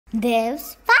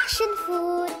Divs Passion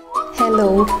Food.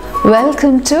 Hello,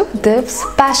 welcome to Divs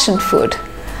Passion Food.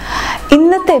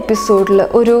 ഇന്നത്തെ എപ്പിസോഡിൽ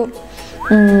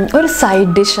ഒരു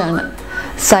സൈഡ്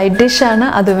ഡിഷാണ്.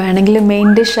 അത് വേണമെങ്കിൽ മെയിൻ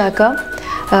ഡിഷ് ആക്കാം.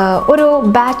 ഒരു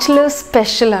ബാച്ചിലേഴ്സ്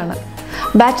സ്പെഷ്യലാണ്.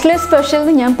 ബാച്ചിലേഴ്സ് സ്പെഷ്യൽ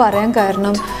എന്ന് ഞാൻ പറയാൻ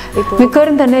കാരണം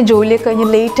മിക്കവരും തന്നെ ജോലിയൊക്കെ കഴിഞ്ഞ്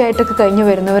ലേറ്റ് ആയിട്ടൊക്കെ കഴിഞ്ഞ്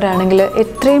വരുന്നവരാണെങ്കിൽ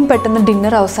എത്രയും പെട്ടെന്ന്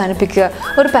ഡിന്നർ അവസാനിപ്പിക്കുക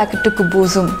ഒരു പാക്കറ്റ്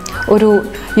കുബൂസും ഒരു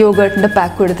യോഗേർട്ടിൻ്റെ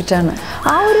പാക്കും എടുത്തിട്ടാണ്.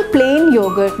 ആ ഒരു പ്ലെയിൻ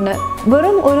യോഗേർട്ടിന്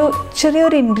വെറും ഒരു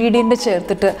ചെറിയൊരു ഇൻഗ്രീഡിയൻറ്റ്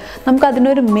ചേർത്തിട്ട് നമുക്ക്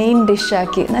അതിനൊരു മെയിൻ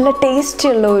ഡിഷാക്കി നല്ല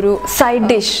ടേസ്റ്റിയുള്ള ഒരു സൈഡ്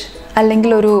ഡിഷ്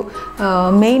അല്ലെങ്കിൽ ഒരു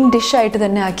മെയിൻ ഡിഷായിട്ട്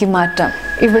തന്നെ ആക്കി മാറ്റാം.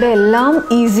 ഇവിടെ എല്ലാം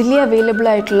ഈസിലി അവൈലബിൾ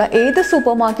ആയിട്ടുള്ള ഏത്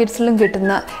സൂപ്പർ മാർക്കറ്റ്സിലും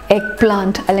കിട്ടുന്ന എഗ്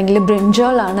പ്ലാന്റ് അല്ലെങ്കിൽ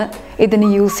ബ്രിഞ്ചാളാണ് ഇതിന്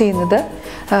യൂസ് ചെയ്യുന്നത്.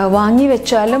 വാങ്ങി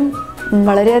വെച്ചാലും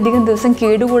വളരെയധികം ദിവസം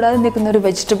കേടുകൂടാതെ നിൽക്കുന്ന ഒരു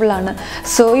വെജിറ്റബിളാണ്.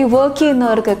 സോ ഈ വർക്ക്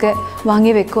ചെയ്യുന്നവർക്കൊക്കെ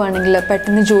വാങ്ങി വെക്കുകയാണെങ്കിൽ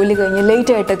പെട്ടെന്ന് ജോലി കഴിഞ്ഞ്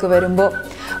ലേറ്റ് ആയിട്ടൊക്കെ വരുമ്പോൾ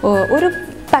ഒരു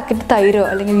പാക്കറ്റ് തൈരോ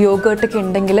അല്ലെങ്കിൽ യോഗേർട്ടൊക്കെ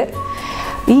ഉണ്ടെങ്കിൽ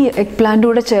ഈ എഗ് പ്ലാന്റ്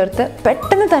കൂടെ ചേർത്ത്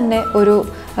പെട്ടെന്ന് തന്നെ ഒരു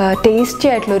ടേസ്റ്റി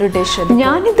ആയിട്ടുള്ളൊരു ഡിഷ്.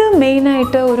 ഞാനിത്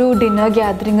മെയിനായിട്ട് ഒരു ഡിന്നർ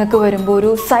ഗ്യാദറിംഗ് ഒക്കെ വരുമ്പോൾ ഒരു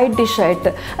സൈഡ്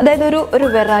ഡിഷായിട്ട്, അതായത് ഒരു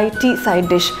വെറൈറ്റി സൈഡ്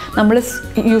ഡിഷ്. നമ്മൾ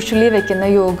യൂഷ്വലി വെക്കുന്ന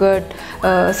യോഗേർട്ട്,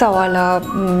 സവാള,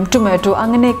 ടൊമാറ്റോ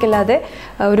അങ്ങനെയൊക്കെ അല്ലാതെ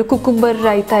ഒരു കുക്കുംബർ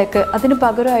റൈത്തയൊക്കെ അതിന്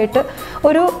പകരമായിട്ട്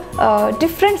ഒരു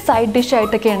ഡിഫറെൻറ്റ് സൈഡ്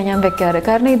ഡിഷായിട്ടൊക്കെയാണ് ഞാൻ വെക്കാറ്.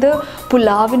 കാരണം ഇത്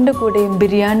പുലാവിൻ്റെ കൂടെയും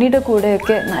ബിരിയാണിയുടെ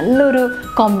കൂടെയൊക്കെ നല്ലൊരു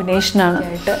കോമ്പിനേഷനാണ്.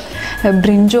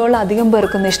 ബ്രിഞ്ചോൾ അധികം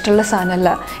പേർക്കൊന്നും ഇഷ്ടമുള്ള സാധനമല്ല,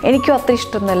 എനിക്കും അത്ര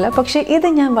ഇഷ്ടമൊന്നുമല്ല. പക്ഷേ ഇത്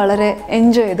ഞാൻ വളരെ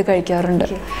എൻജോയ് ചെയ്ത് കഴിക്കാറുണ്ട്.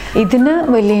 ഇതിന്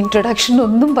വലിയ ഇൻട്രൊഡക്ഷൻ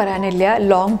ഒന്നും പറയാനില്ല,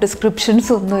 ലോങ്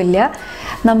ഡിസ്ക്രിപ്ഷൻസ് ഒന്നുമില്ല.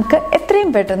 നമുക്ക്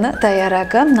എത്രയും പെട്ടെന്ന്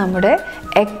തയ്യാറാക്കാം നമ്മുടെ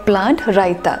egg plant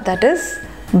raita, that is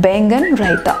ബേങ്കൻ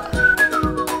raita.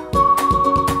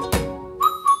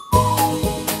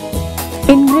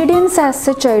 Ingredients as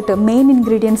such ആയിട്ട് മെയിൻ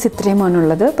ഇൻഗ്രീഡിയൻസ്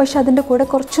ഇത്രയുമാണുള്ളത്. പക്ഷെ അതിൻ്റെ കൂടെ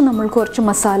കുറച്ച്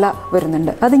മസാല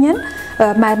വരുന്നുണ്ട്. അത് ഞാൻ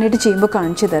മാരിനേറ്റ് ചെയ്യുമ്പോൾ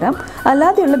കാണിച്ചു തരാം.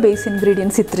 അല്ലാതെയുള്ള ബേസ്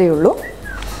ഇൻഗ്രീഡിയൻസ് ഇത്രയേ ഉള്ളൂ.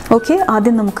 ഓക്കെ,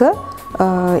 ആദ്യം നമുക്ക്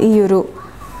ഈ ഒരു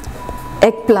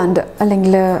എഗ് പ്ലാന്റ്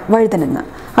അല്ലെങ്കിൽ വഴുതനങ്ങ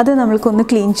അത് നമ്മൾക്കൊന്ന്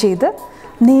ക്ലീൻ ചെയ്ത്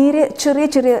നേരെ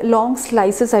ചെറിയ ലോങ്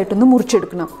സ്ലൈസസ് ആയിട്ടൊന്ന്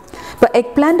മുറിച്ചെടുക്കണം. ഇപ്പോൾ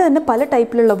എഗ് പ്ലാന്റ് തന്നെ പല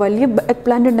ടൈപ്പിലുള്ള വലിയ എഗ്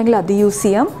പ്ലാന്റ് ഉണ്ടെങ്കിൽ അത് യൂസ്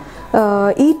ചെയ്യാം.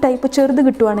 ഈ ടൈപ്പ് ചെറുത്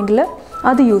കിട്ടുവാണെങ്കിൽ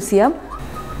അത് യൂസ് ചെയ്യാം.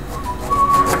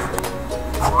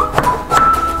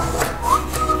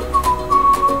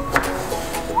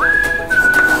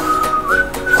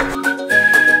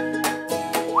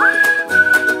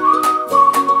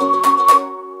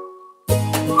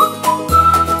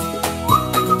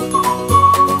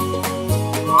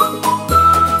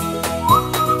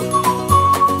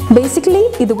 ബേസിക്കലി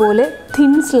ഇതുപോലെ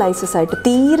തിൻ സ്ലൈസസ് ആയിട്ട്,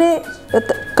 തീരെ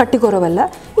കട്ടി കുറവല്ല,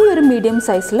 ഈ ഒരു മീഡിയം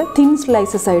സൈസിൽ തിൻ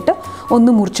സ്ലൈസസ് ആയിട്ട്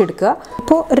ഒന്ന് മുറിച്ചെടുക്കുക.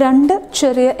 അപ്പോൾ 2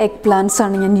 ചെറിയ എഗ് പ്ലാന്റ്സ്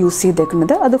ആണ് ഞാൻ യൂസ്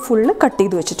ചെയ്തേക്കുന്നത്. അത് ഫുള്ള് കട്ട്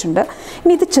ചെയ്ത് വെച്ചിട്ടുണ്ട്.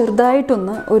 ഇനി ഇത്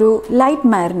ചെറുതായിട്ടൊന്ന് ഒരു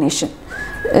ലൈറ്റ് മാരിനേഷൻ,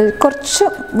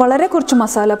 വളരെ കുറച്ച്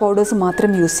മസാല പൗഡേഴ്സ്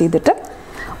മാത്രം യൂസ് ചെയ്തിട്ട്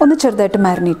ഒന്ന് ചെറുതായിട്ട്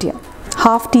മാരിനേറ്റ് ചെയ്യാം.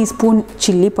 1/2 teaspoon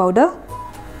chilli powder,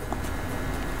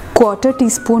 1/4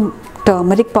 teaspoon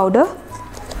turmeric powder,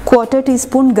 1/4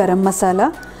 teaspoon garam masala.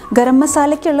 Garam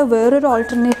മസാലയ്ക്കുള്ള വേറൊരു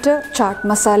ഓൾട്ടർനേറ്റ് ചാട്ട്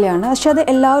മസാലയാണ്. പക്ഷെ അത്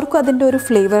എല്ലാവർക്കും അതിൻ്റെ ഒരു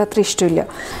ഫ്ലേവർ അത്ര ഇഷ്ടമില്ല.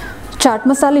 ചാട്ട്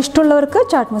മസാല ഇഷ്ടമുള്ളവർക്ക്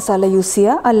ചാട്ട് മസാല യൂസ്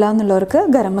ചെയ്യുക, അല്ല എന്നുള്ളവർക്ക്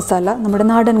ഗരം മസാല, നമ്മുടെ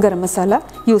നാടൻ ഗരം മസാല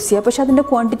യൂസ് ചെയ്യുക. പക്ഷെ അതിൻ്റെ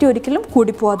ക്വാണ്ടിറ്റി ഒരിക്കലും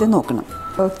കൂടിപ്പോവാതെ നോക്കണം.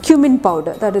 ക്യുമിൻ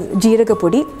പൗഡർ, അതായത്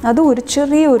ജീരകപ്പൊടി, അത് ഒരു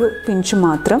ചെറിയൊരു പിഞ്ച്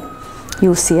മാത്രം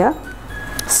യൂസ് ചെയ്യുക.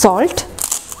 Salt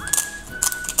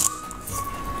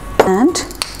and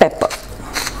pepper.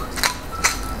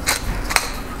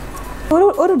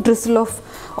 ഒരു drizzle of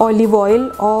olive oil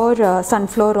or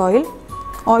sunflower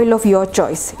oil of your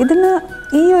choice.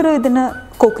 ഇതിന്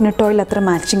കോക്കനട്ട് ഓയിൽ അത്ര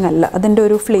മാച്ചിങ് അല്ല, അതിൻ്റെ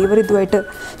ഒരു ഫ്ലേവർ ഇതുമായിട്ട്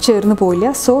ചേർന്ന് പോയില്ല.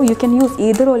 So you can use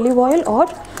either olive oil or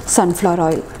sunflower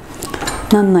oil.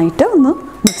 നന്നായിട്ട് ഒന്ന്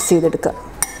മിക്സ് ചെയ്തെടുക്കുക.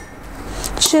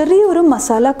 ചെറിയൊരു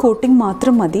മസാല കോട്ടിങ്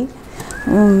മാത്രം മതി,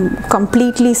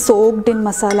 കംപ്ലീറ്റ്ലി സോക്ഡ് ഇൻ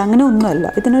മസാല അങ്ങനെ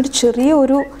ഒന്നുമല്ല. ഇതിനൊരു ചെറിയ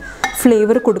ഒരു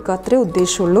ഫ്ലേവർ കൊടുക്കാത്രേ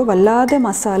ഉദ്ദേശമുള്ളൂ. വല്ലാതെ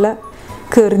മസാല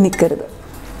കയറി നിൽക്കരുത്.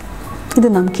 ഇത്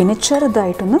നമുക്കിനി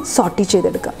ചെറുതായിട്ടൊന്ന് സോട്ടി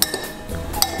ചെയ്തെടുക്കാം.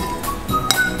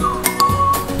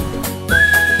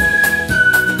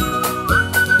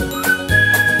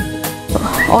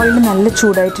 ഓയിൽ നല്ല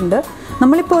ചൂടായിട്ടുണ്ട്.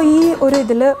 നമ്മളിപ്പോൾ ഈ ഒരു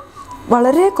ഇതിൽ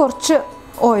വളരെ കുറച്ച്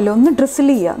ഓയിൽ ഒന്ന് ഡ്രിസിൽ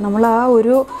ചെയ്യുക. നമ്മൾ ആ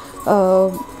ഒരു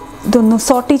ഇതൊന്ന്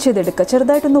സോട്ടി ചെയ്തെടുക്കുക.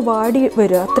 ചെറുതായിട്ടൊന്ന് വാടി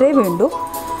വരിക, അത്രേ വേണ്ടൂ.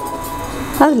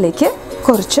 അതിലേക്ക്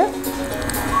കുറച്ച്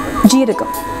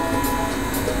ജീരകം,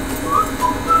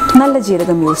 നല്ല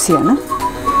ജീരകം യൂസ് ചെയ്യണം.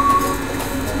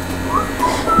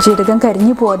 ജീരകം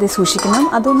കരിഞ്ഞു പോവാതെ സൂക്ഷിക്കണം.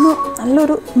 അതൊന്ന്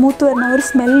നല്ലൊരു മൂത്ത് വരുന്ന ഒരു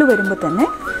സ്മെല്ല് വരുമ്പോൾ തന്നെ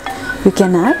യു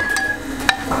ക്യാൻ ആഡ്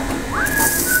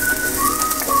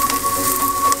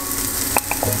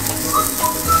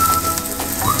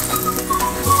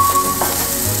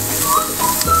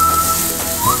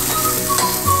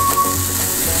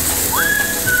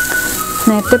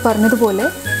നേരത്തെ പറഞ്ഞതുപോലെ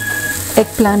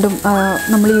എഗ് പ്ലാന്റും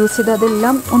നമ്മൾ യൂസ് ചെയ്ത്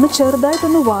അതെല്ലാം ഒന്ന്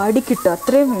ചെറുതായിട്ടൊന്ന് വാടിക്കിട്ടുക,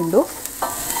 അത്രയും വേണ്ടൂ.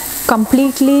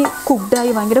 കംപ്ലീറ്റ്ലി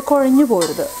കുക്ക്ഡായി ഭയങ്കര കുഴഞ്ഞു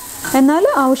പോരുത്, എന്നാൽ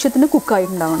ആവശ്യത്തിന്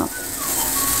കുക്കായിട്ടുണ്ടാവണം.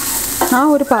 ആ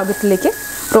ഒരു പാകത്തിലേക്ക്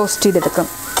റോസ്റ്റ് ചെയ്തെടുക്കാം.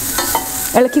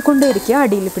 ഇളക്കിക്കൊണ്ടേ ഇരിക്കുക,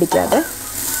 അടിയിൽ പിടിക്കാതെ.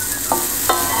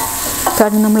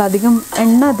 കാരണം നമ്മൾ അധികം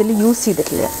എണ്ണ അതിൽ യൂസ്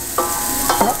ചെയ്തിട്ടില്ല.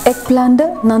 എഗ് പ്ലാന്റ്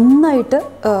നന്നായിട്ട്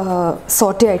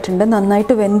സോട്ടേ ആയിട്ടുണ്ട്,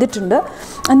 നന്നായിട്ട് വെന്തിട്ടുണ്ട്,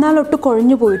 എന്നാൽ ഒട്ടും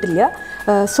കുഴഞ്ഞു പോയിട്ടില്ല.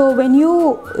 So when you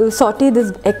sauté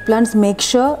this egg plants make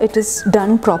sure it is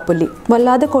done properly.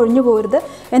 വല്ലാതെ കുഴഞ്ഞു പോരുത്,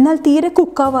 എന്നാൽ തീരെ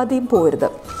കുക്കാവാതെയും പോരുത്.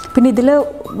 പിന്നെ ഇതിൽ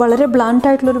വളരെ ബ്ലാൻഡ്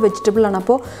ആയിട്ടുള്ളൊരു വെജിറ്റബിളാണ്,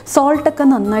 അപ്പോൾ സോൾട്ടൊക്കെ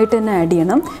നന്നായിട്ട് തന്നെ ആഡ്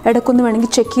ചെയ്യണം. ഇടയ്ക്കൊന്ന്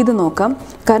വേണമെങ്കിൽ ചെക്ക് ചെയ്ത് നോക്കാം.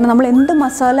 കാരണം നമ്മൾ എന്ത്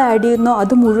മസാല ആഡ് ചെയ്യുന്നോ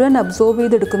അത് മുഴുവൻ അബ്സോർബ്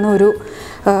ചെയ്തെടുക്കുന്ന ഒരു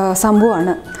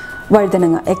സംഭവമാണ്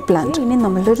വഴുതനങ്ങ, എഗ് പ്ലാന്റ്. ഇനി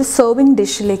നമ്മളുടെ ഒരു സെർവിങ്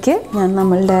ഡിഷിലേക്ക് ഞാൻ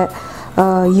നമ്മളുടെ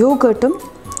യോഗർട്ടും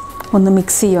ഒന്ന്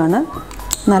മിക്സ് ചെയ്യുകയാണ്.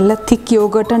 നല്ല തിക്ക്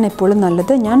യോഗർട്ടാണ് എപ്പോഴും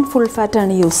നല്ലത്. ഞാൻ ഫുൾ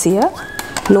ഫാറ്റാണ് യൂസ് ചെയ്യുക.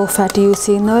 ലോ ഫാറ്റ് യൂസ്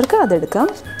ചെയ്യുന്നവർക്ക് അതെടുക്കാം.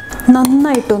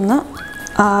 നന്നായിട്ടൊന്ന്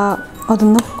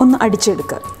അതൊന്ന്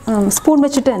അടിച്ചെടുക്കുക. സ്പൂൺ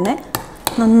വെച്ചിട്ട് തന്നെ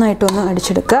നന്നായിട്ടൊന്ന്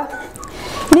അടിച്ചെടുക്കുക.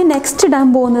 ഇനി നെക്സ്റ്റ് ഇടാൻ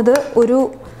പോകുന്നത് ഒരു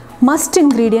മസ്റ്റ്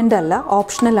ഇൻഗ്രീഡിയൻ്റ് അല്ല,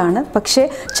 ഓപ്ഷണലാണ്. പക്ഷേ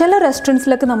ചില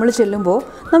റെസ്റ്റോറൻറ്റ്സിലൊക്കെ നമ്മൾ ചെല്ലുമ്പോൾ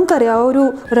നമുക്കറിയാം ഒരു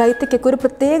റൈത്തയ്ക്കൊക്കെ ഒരു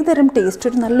പ്രത്യേകതരം ടേസ്റ്റ്,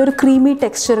 ഒരു നല്ലൊരു ക്രീമി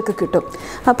ടെക്സ്ചറൊക്കെ കിട്ടും.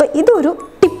 അപ്പോൾ ഇതൊരു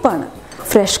ടിപ്പാണ്.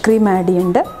 ഫ്രഷ് ക്രീം ആഡ്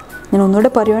ചെയ്യേണ്ടത്. ഞാൻ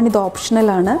ഒന്നുകൂടെ പറയുകയാണ്, ഇത്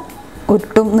ഓപ്ഷണലാണ്,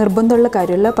 ഒട്ടും നിർബന്ധമുള്ള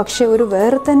കാര്യമല്ല. പക്ഷേ ഒരു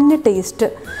വേറെ തന്നെ ടേസ്റ്റ്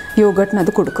യോഗർട്ടിന്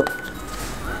അത് കൊടുക്കും.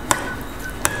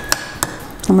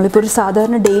 നമ്മളിപ്പോൾ ഒരു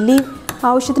സാധാരണ ഡെയിലി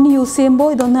ആവശ്യത്തിന് യൂസ് ചെയ്യുമ്പോൾ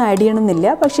ഇതൊന്നും ആഡ് ചെയ്യണമെന്നില്ല.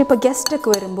 പക്ഷേ ഇപ്പോൾ ഗസ്റ്റൊക്കെ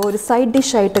വരുമ്പോൾ ഒരു സൈഡ്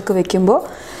ഡിഷായിട്ടൊക്കെ വെക്കുമ്പോൾ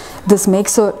this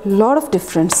makes a lot of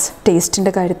difference,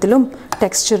 ടേസ്റ്റിൻ്റെ കാര്യത്തിലും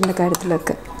ടെക്സ്ചറിൻ്റെ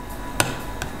കാര്യത്തിലൊക്കെ.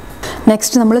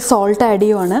 നെക്സ്റ്റ് നമ്മൾ സോൾട്ട് ആഡ്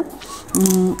ചെയ്യുവാണ്.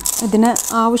 ഇതിന്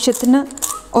ആവശ്യത്തിന്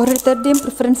ഓരോരുത്തരുടെയും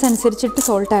പ്രിഫറൻസ് അനുസരിച്ചിട്ട്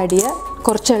സോൾട്ട് ആഡ് ചെയ്യുക.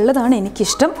 കുറച്ചുള്ളതാണ്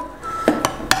എനിക്കിഷ്ടം.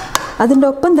 അതിൻ്റെ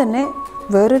ഒപ്പം തന്നെ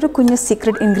വേറൊരു കുഞ്ഞ്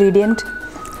സീക്രട്ട് ഇൻഗ്രീഡിയൻറ്റ്,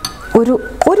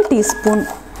 ഒരു ടീസ്പൂൺ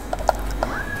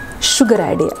ഷുഗർ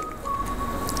ആഡ് ചെയ്യുക.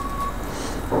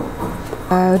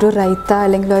 ഒരു റൈത്ത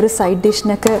അല്ലെങ്കിൽ ഒരു സൈഡ്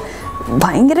ഡിഷിനൊക്കെ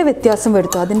ഭയങ്കര വ്യത്യാസം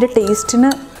വരുത്തും, അതിൻ്റെ ടേസ്റ്റിന്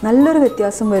നല്ലൊരു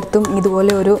വ്യത്യാസം വരുത്തും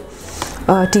ഇതുപോലെ ഒരു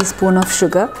ടീസ്പൂൺ ഓഫ്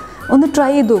ഷുഗർ. ഒന്ന്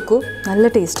ട്രൈ ചെയ്ത് നോക്കൂ, നല്ല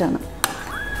ടേസ്റ്റാണ്.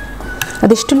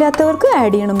 അതിഷ്ടമില്ലാത്തവർക്ക്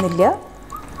ആഡ് ചെയ്യണമെന്നില്ല.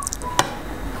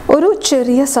 ഒരു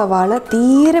ചെറിയ സവാള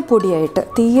തീരെ പൊടിയായിട്ട്,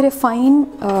 തീരെ ഫൈൻ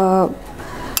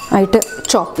ആയിട്ട്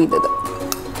ചോപ്പ് ചെയ്തത്.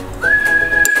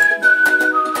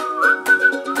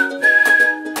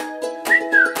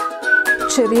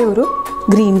 ചെറിയ ഒരു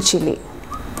ഗ്രീൻ ചില്ലി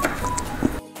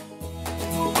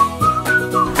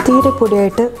തീരെ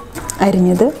പൊടിയായിട്ട്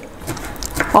അരിഞ്ഞത്.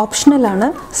 ഓപ്ഷണലാണ്,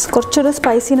 കുറച്ചൊരു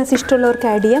സ്പൈസിനെസ് ഇഷ്ടമുള്ളവർക്ക്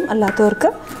ആഡ് ചെയ്യാം, അല്ലാത്തവർക്ക്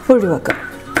ഒഴിവാക്കാം.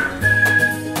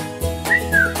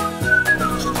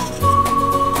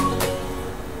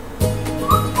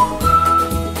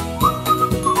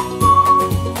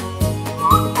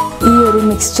 ഈ ഒരു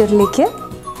മിക്സ്ചറിലേക്ക്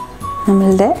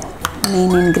നമ്മളുടെ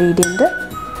മെയിൻ ഇൻഗ്രീഡിയൻറ്റ്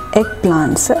എഗ്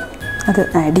പ്ലാന്റ്സ് അത്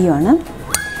ആഡ് ചെയ്യുവാണ്.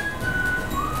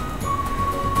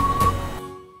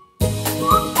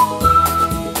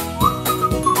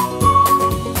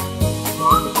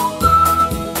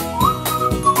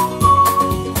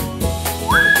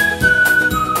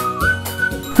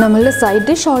 നമ്മളുടെ സൈഡ്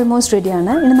ഡിഷ് ഓൾമോസ്റ്റ്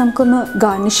റെഡിയാണ്. ഇനി നമുക്കൊന്ന്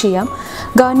ഗാർണിഷ് ചെയ്യാം.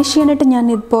 ഗാർണിഷ് ചെയ്യാനായിട്ട്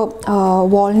ഞാനിപ്പോൾ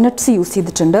വാൾനട്ട്സ് യൂസ്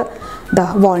ചെയ്തിട്ടുണ്ട്.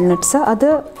 വാൾനട്ട്സ് അത്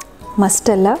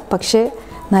മസ്റ്റല്ല, പക്ഷേ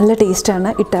നല്ല ടേസ്റ്റാണ്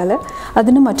ഇട്ടാൽ.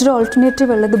 അതിന് മറ്റൊരു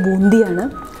ഓൾട്ടർനേറ്റീവ് ഉള്ളത് ബൂന്തിയാണ്.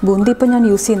 ബൂന്തി ഇപ്പോൾ ഞാൻ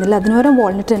യൂസ് ചെയ്യുന്നില്ല, അതിന് പകരം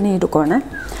വാൾനട്ട് തന്നെ എടുക്കുകയാണ്.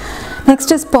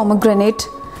 Next is pomegranate.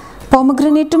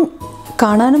 പോമഗ്രനേറ്റും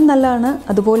കാണാനും നല്ലതാണ്,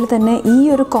 അതുപോലെ തന്നെ ഈ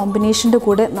ഒരു കോമ്പിനേഷൻ്റെ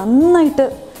കൂടെ നന്നായിട്ട്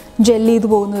ജെല്ലി ചെയ്ത്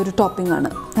പോകുന്ന ഒരു ടോപ്പിംഗ് ആണ്.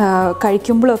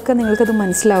 കഴിക്കുമ്പോഴൊക്കെ നിങ്ങൾക്കത്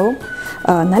മനസ്സിലാവും,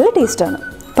 നല്ല ടേസ്റ്റാണ്.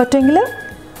 പറ്റുമെങ്കിൽ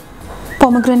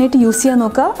പോമഗ്രനേറ്റ് യൂസ് ചെയ്യാൻ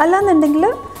നോക്കുക, അല്ലാന്നുണ്ടെങ്കിൽ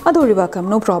അത് ഒഴിവാക്കാം,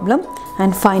 നോ പ്രോബ്ലം.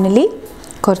 ആൻഡ് ഫൈനലി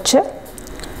കുറച്ച്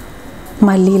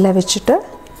മല്ലിയില വെച്ചിട്ട്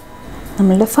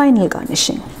നമ്മളുടെ ഫൈനൽ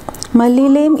ഗാർണിഷിങ്.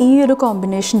 മല്ലിയിലയും ഈ ഒരു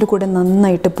കോമ്പിനേഷൻ്റെ കൂടെ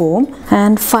നന്നായിട്ട് പോവും.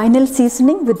 And final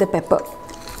seasoning with the pepper,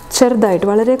 ചെറുതായിട്ട്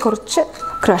വളരെ കുറച്ച്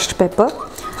crushed pepper.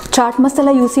 Chaat masala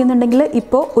use ചെയ്യുന്നുണ്ടെങ്കിൽ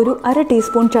ഇപ്പോൾ ഒരു 1/2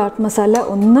 ടീസ്പൂൺ ചാട്ട് മസാല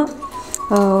ഒന്ന്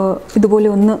ഇതുപോലെ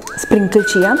ഒന്ന് സ്പ്രിങ്കിൾ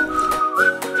ചെയ്യാം.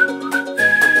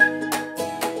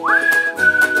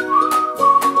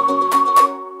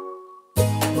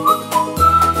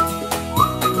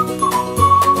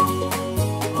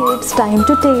 It's time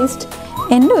to taste.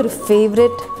 എൻ്റെ ഒരു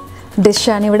ഫേവറേറ്റ്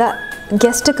ഡിഷാണ്. ഇവിടെ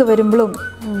ഗസ്റ്റൊക്കെ വരുമ്പോഴും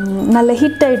നല്ല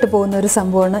ഹിറ്റായിട്ട് പോകുന്ന ഒരു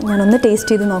സംഭവമാണ്. ഞാനൊന്ന്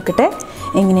ടേസ്റ്റ് ചെയ്ത് നോക്കട്ടെ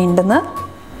എങ്ങനെയുണ്ടെന്ന്.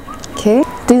 ഓക്കെ,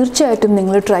 തീർച്ചയായിട്ടും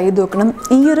നിങ്ങൾ ട്രൈ ചെയ്ത് നോക്കണം.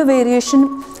 ഈ ഒരു വേരിയേഷൻ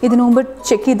ഇതിനു മുമ്പ്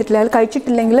ചെക്ക് ചെയ്തിട്ടില്ല,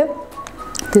 കഴിച്ചിട്ടില്ലെങ്കിൽ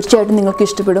തീർച്ചയായിട്ടും നിങ്ങൾക്ക്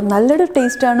ഇഷ്ടപ്പെടും. നല്ലൊരു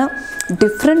ടേസ്റ്റാണ്,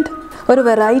 ഡിഫറെൻറ്റ് ഒരു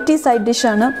വെറൈറ്റി സൈഡ്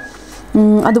ഡിഷാണ്.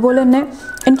 അതുപോലെ തന്നെ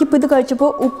എനിക്കിപ്പോൾ ഇത്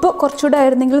കഴിച്ചപ്പോൾ ഉപ്പ് കുറച്ചുകൂടെ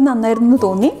ആയിരുന്നെങ്കിൽ നന്നായിരുന്നു എന്ന്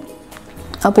തോന്നി.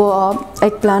 അപ്പോൾ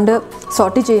എഗ് പ്ലാന്റ്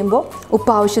സോട്ട് ചെയ്യുമ്പോൾ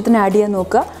ഉപ്പ് ആവശ്യത്തിന് ആഡ് ചെയ്യാൻ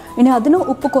നോക്കുക. ഇനി അതിന്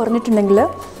ഉപ്പ് കുറഞ്ഞിട്ടുണ്ടെങ്കിൽ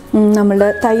നമ്മളുടെ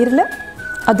തൈരിൽ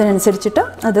അതിനനുസരിച്ചിട്ട്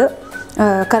അത്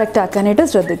കറക്റ്റ് ആക്കാനായിട്ട്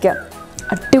ശ്രദ്ധിക്കുക.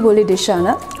 അടിപൊളി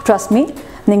ഡിഷാണ്. ട്രസ്റ്റ് മീ,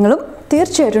 നിങ്ങളും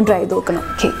തീർച്ചയായിട്ടും ട്രൈ ചെയ്ത് നോക്കണം.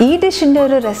 ഓക്കെ, ഈ ഡിഷിൻ്റെ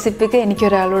ഒരു റെസിപ്പിക്ക്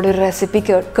എനിക്കൊരാളോട് ഒരു റെസിപ്പി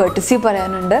കേർട്ടസി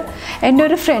പറയാനുണ്ട്. എൻ്റെ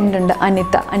ഒരു ഫ്രണ്ട് ഉണ്ട്,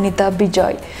 അനിത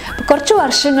ബിജോയ്. അപ്പോൾ കുറച്ച്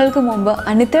വർഷങ്ങൾക്ക് മുമ്പ്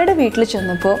അനിതയുടെ വീട്ടിൽ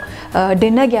ചെന്നപ്പോൾ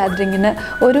ഡിന്നർ ഗ്യാദറിങ്ങിന്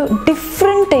ഒരു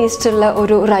ഡിഫറെൻറ്റ് ടേസ്റ്റുള്ള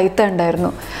ഒരു റൈത്ത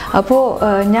ഉണ്ടായിരുന്നു. അപ്പോൾ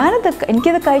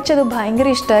എനിക്കത് കഴിച്ചത് ഭയങ്കര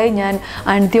ഇഷ്ടമായി. ഞാൻ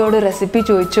അനിതയോട് റെസിപ്പി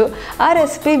ചോദിച്ചു. ആ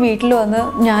റെസിപ്പി വീട്ടിൽ വന്ന്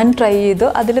ഞാൻ ട്രൈ ചെയ്തു.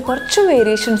 അതിൽ കുറച്ച്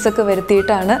വേരിയേഷൻസൊക്കെ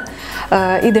വരുത്തിയിട്ടാണ്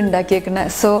ഇതുണ്ടാക്കിയേക്കുന്നത്.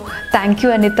 So thank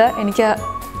you Anitha. എനിക്ക്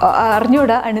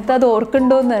അറിഞ്ഞൂടാ അനിത അത്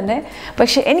ഓർക്കുന്നുണ്ടോയെന്ന് തന്നെ,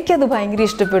 പക്ഷേ എനിക്കത് ഭയങ്കര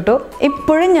ഇഷ്ടപ്പെട്ടു.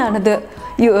 ഇപ്പോഴും ഞാനത്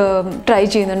ട്രൈ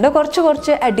ചെയ്യുന്നുണ്ട്.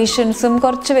 കുറച്ച് അഡീഷൻസും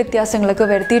കുറച്ച് വ്യത്യാസങ്ങളൊക്കെ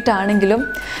വരുത്തിയിട്ടാണെങ്കിലും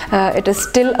it is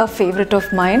still A favourite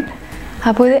of mine.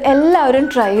 അപ്പോൾ ഇത് എല്ലാവരും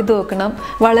ട്രൈ ചെയ്ത് നോക്കണം.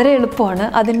 വളരെ എളുപ്പമാണ്.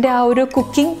 അതിൻ്റെ ആ ഒരു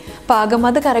കുക്കിംഗ് പാകം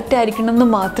അത് കറക്റ്റ് ആയിരിക്കണം എന്ന്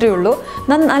മാത്രമേ ഉള്ളൂ.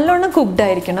 നല്ലോണം കുക്ക്ഡ്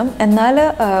ആയിരിക്കണം, എന്നാൽ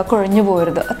കുഴഞ്ഞു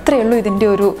പോകരുത്. അത്രയേ ഉള്ളൂ ഇതിൻ്റെ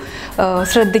ഒരു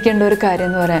ശ്രദ്ധിക്കേണ്ട ഒരു കാര്യം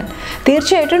എന്ന് പറയാൻ.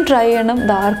 തീർച്ചയായിട്ടും ട്രൈ ചെയ്യണം.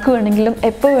 ഇത് ആർക്ക് വേണമെങ്കിലും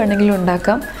എപ്പോൾ വേണമെങ്കിലും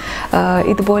ഉണ്ടാക്കാം.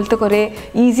 ഇതുപോലത്തെ കുറേ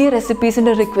ഈസി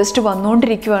റെസിപ്പീസിൻ്റെ റിക്വസ്റ്റ്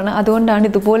വന്നുകൊണ്ടിരിക്കുകയാണ്. അതുകൊണ്ടാണ്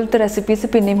ഇതുപോലത്തെ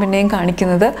റെസിപ്പീസ് പിന്നെയും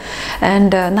കാണിക്കുന്നത്.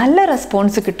 ആൻഡ് നല്ല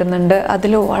റെസ്പോൺസ് കിട്ടുന്നുണ്ട്.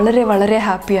 അതിൽ വളരെ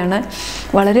ഹാപ്പിയാണ്.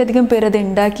 വളരെയധികം പേര് അത്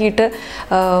ഉണ്ടാക്കിയിട്ട്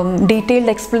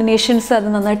ഡീറ്റെയിൽഡ് എക്സ്പ്ലനേഷൻസ് അത്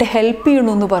നന്നായിട്ട് ഹെൽപ്പ്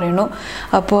ചെയ്യണമെന്ന് പറയുന്നു.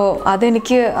 അപ്പോൾ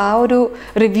അതെനിക്ക് ആ ഒരു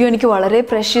റിവ്യൂ എനിക്ക് വളരെ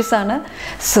പ്രഷ്യസ് ആണ്.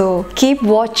 So keep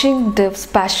watching Divs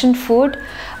Passion Food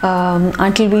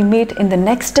until we meet in the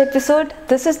next episode.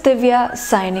 This is Divya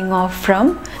signing off from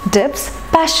Divs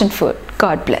Passion Food.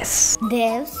 God bless.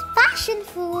 Divs Passion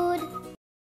Food.